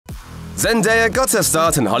Zendaya got her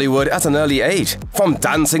start in Hollywood at an early age. From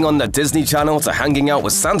dancing on the Disney Channel to hanging out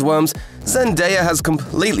with sandworms, Zendaya has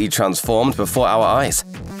completely transformed before our eyes.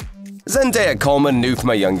 Zendaya Coleman knew from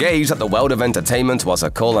a young age that the world of entertainment was her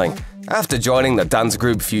calling. After joining the dance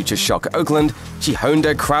group Future Shock Oakland, she honed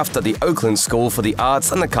her craft at the Oakland School for the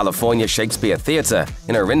Arts and the California Shakespeare Theatre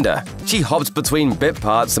in Orinda. She hopped between bit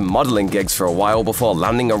parts and modeling gigs for a while before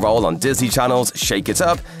landing a role on Disney Channel's Shake It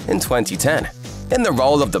Up in 2010. In the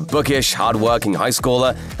role of the bookish, hard-working high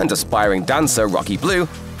schooler and aspiring dancer Rocky Blue,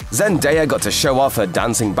 Zendaya got to show off her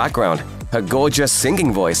dancing background, her gorgeous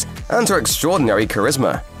singing voice, and her extraordinary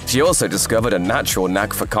charisma. She also discovered a natural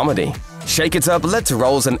knack for comedy. Shake It Up led to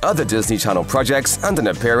roles in other Disney Channel projects and an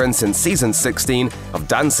appearance in Season 16 of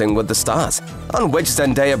Dancing with the Stars, on which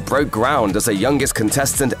Zendaya broke ground as the youngest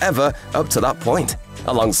contestant ever up to that point.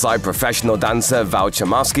 Alongside professional dancer Val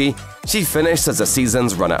Chomsky, she finished as the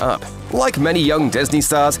season's runner-up. Like many young Disney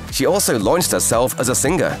stars, she also launched herself as a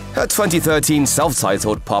singer. Her 2013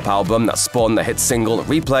 self-titled pop album that spawned the hit single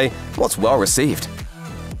Replay was well received.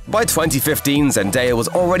 By 2015, Zendaya was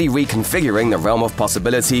already reconfiguring the realm of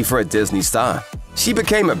possibility for a Disney star. She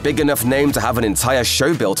became a big enough name to have an entire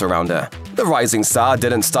show built around her. The rising star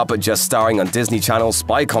didn't stop at just starring on Disney Channel's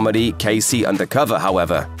spy comedy KC Undercover,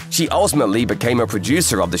 however. She ultimately became a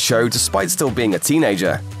producer of the show despite still being a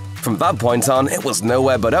teenager. From that point on, it was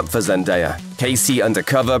nowhere but up for Zendaya. KC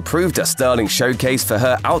Undercover proved a sterling showcase for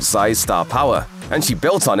her outsized star power, and she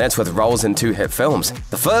built on it with roles in 2 hit films.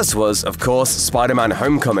 The first was, of course, Spider-Man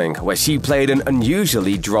Homecoming, where she played an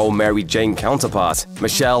unusually droll Mary Jane counterpart,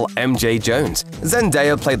 Michelle M.J. Jones.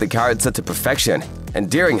 Zendaya played the character to perfection,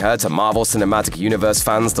 endearing her to Marvel Cinematic Universe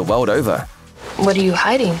fans the world over. What are you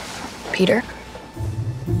hiding, Peter?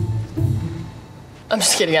 I'm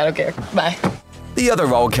just kidding, I don't care. Bye. The other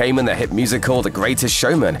role came in the hit musical The Greatest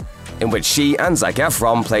Showman, in which she and Zac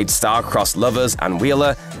Efron played star-crossed lovers Ann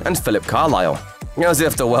Wheeler and Philip Carlyle. As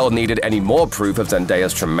if the world needed any more proof of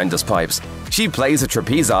Zendaya's tremendous pipes. She plays a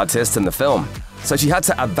trapeze artist in the film, so she had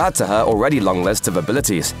to add that to her already long list of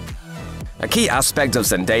abilities. A key aspect of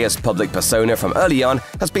Zendaya's public persona from early on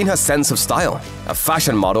has been her sense of style. A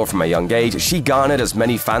fashion model from a young age, she garnered as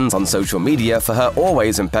many fans on social media for her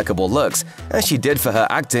always impeccable looks as she did for her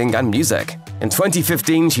acting and music. In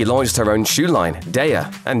 2015, she launched her own shoe line,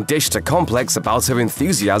 Daya, and dished a complex about her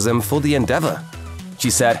enthusiasm for the endeavor. She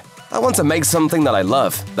said, "I want to make something that I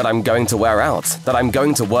love, that I'm going to wear out, that I'm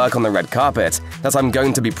going to work on the red carpet, that I'm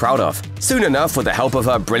going to be proud of." Soon enough, with the help of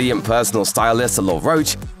her brilliant personal stylist, Alor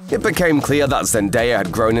Roach, it became clear that Zendaya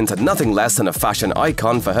had grown into nothing less than a fashion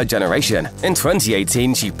icon for her generation. In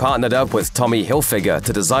 2018, she partnered up with Tommy Hilfiger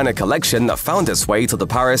to design a collection that found its way to the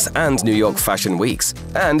Paris and New York Fashion Weeks.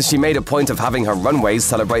 And she made a point of having her runways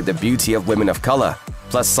celebrate the beauty of women of color,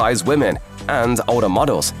 plus-size women, and older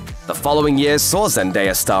models. The following years saw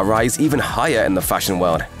Zendaya's star rise even higher in the fashion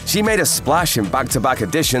world. She made a splash in back-to-back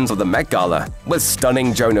editions of the Met Gala, with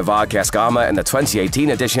stunning Joan of Arc-esque armor in the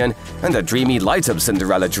 2018 edition and a dreamy light-up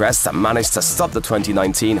Cinderella dress that managed to stop the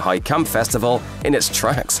 2019 High Camp Festival in its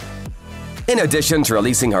tracks. In addition to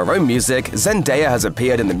releasing her own music, Zendaya has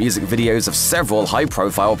appeared in the music videos of several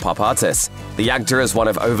high-profile pop artists. The actor is one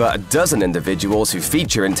of over a dozen individuals who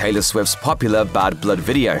feature in Taylor Swift's popular Bad Blood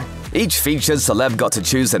video. Each featured celeb got to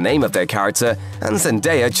choose the name of their character, and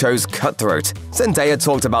Zendaya chose Cutthroat. Zendaya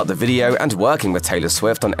talked about the video and working with Taylor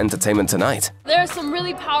Swift on Entertainment Tonight. There are some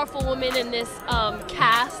really powerful women in this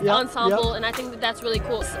cast ensemble, and I think that that's really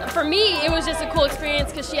cool. For me, it was just a cool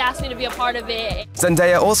experience because she asked me to be a part of it.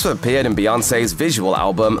 Zendaya also appeared in Beyoncé's visual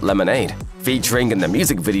album Lemonade, featuring in the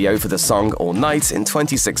music video for the song All Night in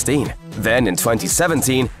 2016. Then in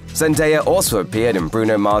 2017, Zendaya also appeared in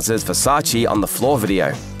Bruno Mars's Versace on the Floor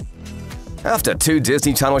video. After 2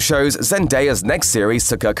 Disney Channel shows, Zendaya's next series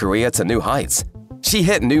took her career to new heights. She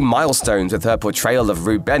hit new milestones with her portrayal of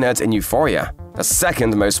Rue Bennett in Euphoria, the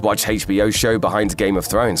second most-watched HBO show behind Game of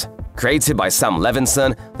Thrones. Created by Sam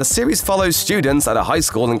Levinson, the series follows students at a high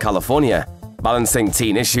school in California, balancing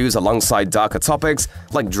teen issues alongside darker topics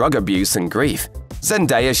like drug abuse and grief.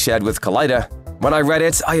 Zendaya shared with Collider, "When I read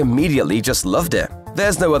it, I immediately just loved it.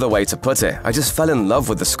 There's no other way to put it. I just fell in love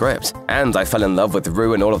with the script, and I fell in love with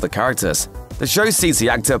Rue and all of the characters." The show sees the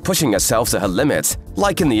actor pushing herself to her limits,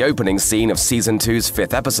 like in the opening scene of Season 2's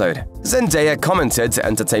 5th episode. Zendaya commented to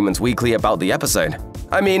Entertainment Weekly about the episode.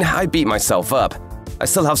 "I mean, I beat myself up. I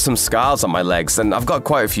still have some scars on my legs, and I've got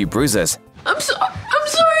quite a few bruises. I'm sorry,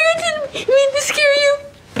 I didn't mean to scare you.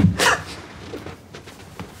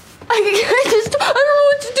 I don't know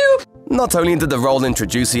what to do." Not only did the role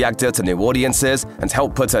introduce the actor to new audiences and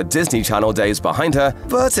help put her Disney Channel days behind her,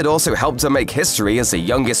 but it also helped her make history as the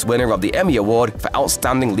youngest winner of the Emmy Award for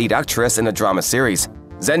Outstanding Lead Actress in a Drama Series.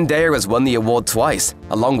 Zendaya has won the award twice,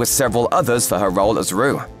 along with several others for her role as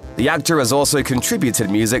Rue. The actor has also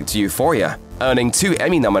contributed music to Euphoria, earning 2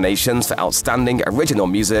 Emmy nominations for Outstanding Original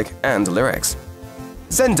Music and Lyrics.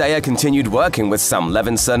 Zendaya continued working with Sam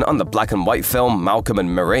Levinson on the black and white film Malcolm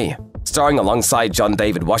and Marie. Starring alongside John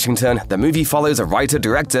David Washington, the movie follows a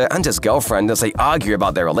writer-director and his girlfriend as they argue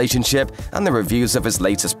about their relationship and the reviews of his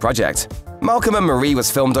latest project. Malcolm and Marie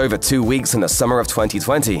was filmed over 2 weeks in the summer of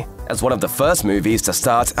 2020, as one of the first movies to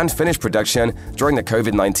start and finish production during the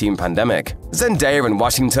COVID-19 pandemic. Zendaya and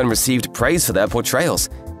Washington received praise for their portrayals,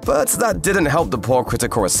 but that didn't help the poor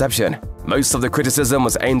critical reception. Most of the criticism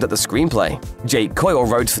was aimed at the screenplay. Jake Coyle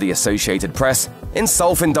wrote for the Associated Press, "In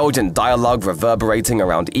self-indulgent dialogue reverberating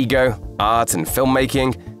around ego, art, and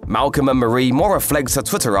filmmaking, Malcolm and Marie more reflects a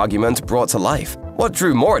Twitter argument brought to life." What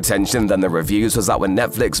drew more attention than the reviews was that when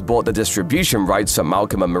Netflix bought the distribution rights for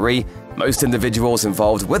Malcolm and Marie, most individuals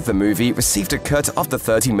involved with the movie received a cut of the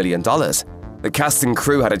 $30 million. The cast and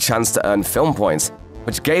crew had a chance to earn film points,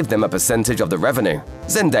 which gave them a percentage of the revenue.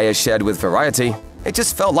 Zendaya shared with Variety, "It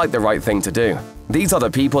just felt like the right thing to do. These are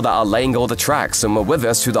the people that are laying all the tracks and were with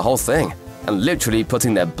us through the whole thing, and literally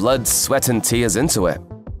putting their blood, sweat, and tears into it."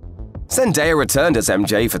 Zendaya returned as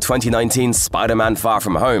MJ for 2019's Spider-Man Far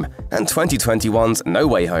From Home and 2021's No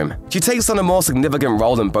Way Home. She takes on a more significant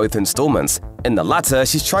role in both installments. In the latter,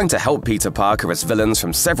 she's trying to help Peter Parker as villains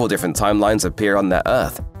from several different timelines appear on their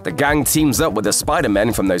Earth. The gang teams up with the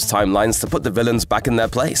Spider-Men from those timelines to put the villains back in their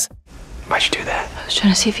place. Why'd you do that? I was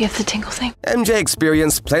trying to see if you have the tingle thing. MJ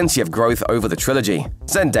experienced plenty of growth over the trilogy.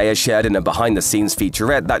 Zendaya shared in a behind-the-scenes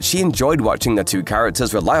featurette that she enjoyed watching the two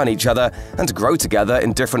characters rely on each other and grow together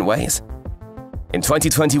in different ways. In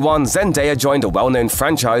 2021, Zendaya joined a well-known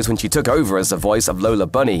franchise when she took over as the voice of Lola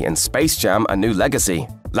Bunny in Space Jam: A New Legacy.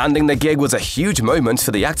 Landing the gig was a huge moment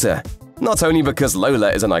for the actor, not only because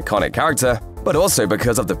Lola is an iconic character, but also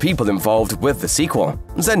because of the people involved with the sequel.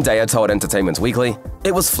 Zendaya told Entertainment Weekly,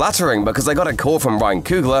 "It was flattering because I got a call from Ryan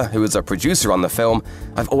Coogler, who is a producer on the film.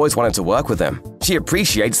 I've always wanted to work with him. She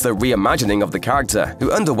appreciates the reimagining of the character,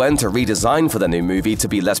 who underwent a redesign for the new movie to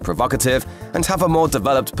be less provocative and have a more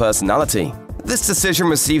developed personality." This decision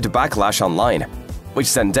received backlash online, which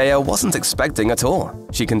Zendaya wasn't expecting at all.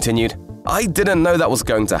 She continued, "I didn't know that was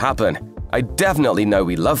going to happen. I definitely know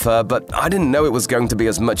we love her, but I didn't know it was going to be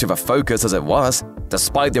as much of a focus as it was."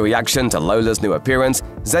 Despite the reaction to Lola's new appearance,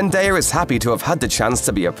 Zendaya is happy to have had the chance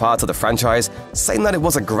to be a part of the franchise, saying that it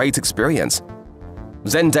was a great experience.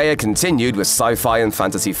 Zendaya continued with sci-fi and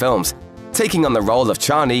fantasy films, taking on the role of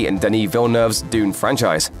Chani in Denis Villeneuve's Dune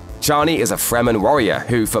franchise. Chani is a Fremen warrior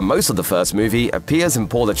who, for most of the first movie, appears in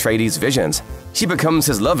Paul Atreides' visions. She becomes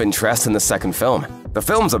his love interest in the second film. The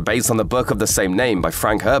films are based on the book of the same name by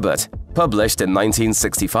Frank Herbert, published in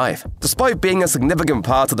 1965. Despite being a significant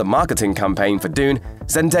part of the marketing campaign for Dune,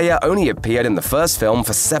 Zendaya only appeared in the first film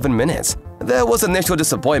for 7 minutes. There was initial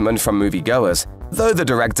disappointment from moviegoers, though the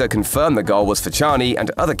director confirmed the goal was for Chani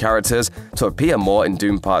and other characters to appear more in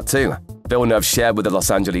Dune Part 2. Villeneuve shared with the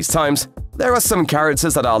Los Angeles Times, "There are some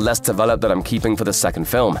characters that are less developed that I'm keeping for the second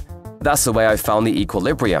film. That's the way I found the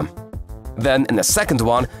equilibrium. Then, in the second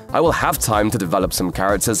one, I will have time to develop some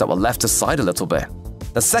characters that were left aside a little bit."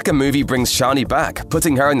 The second movie brings Chani back,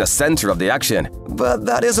 putting her in the center of the action. But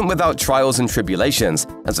that isn't without trials and tribulations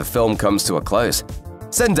as the film comes to a close.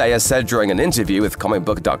 Zendaya said during an interview with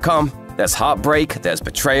comicbook.com, "There's heartbreak, there's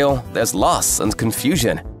betrayal, there's loss and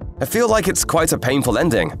confusion. I feel like it's quite a painful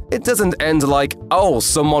ending. It doesn't end like, oh,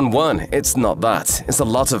 someone won. It's not that. It's a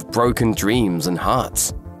lot of broken dreams and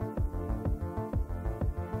hearts."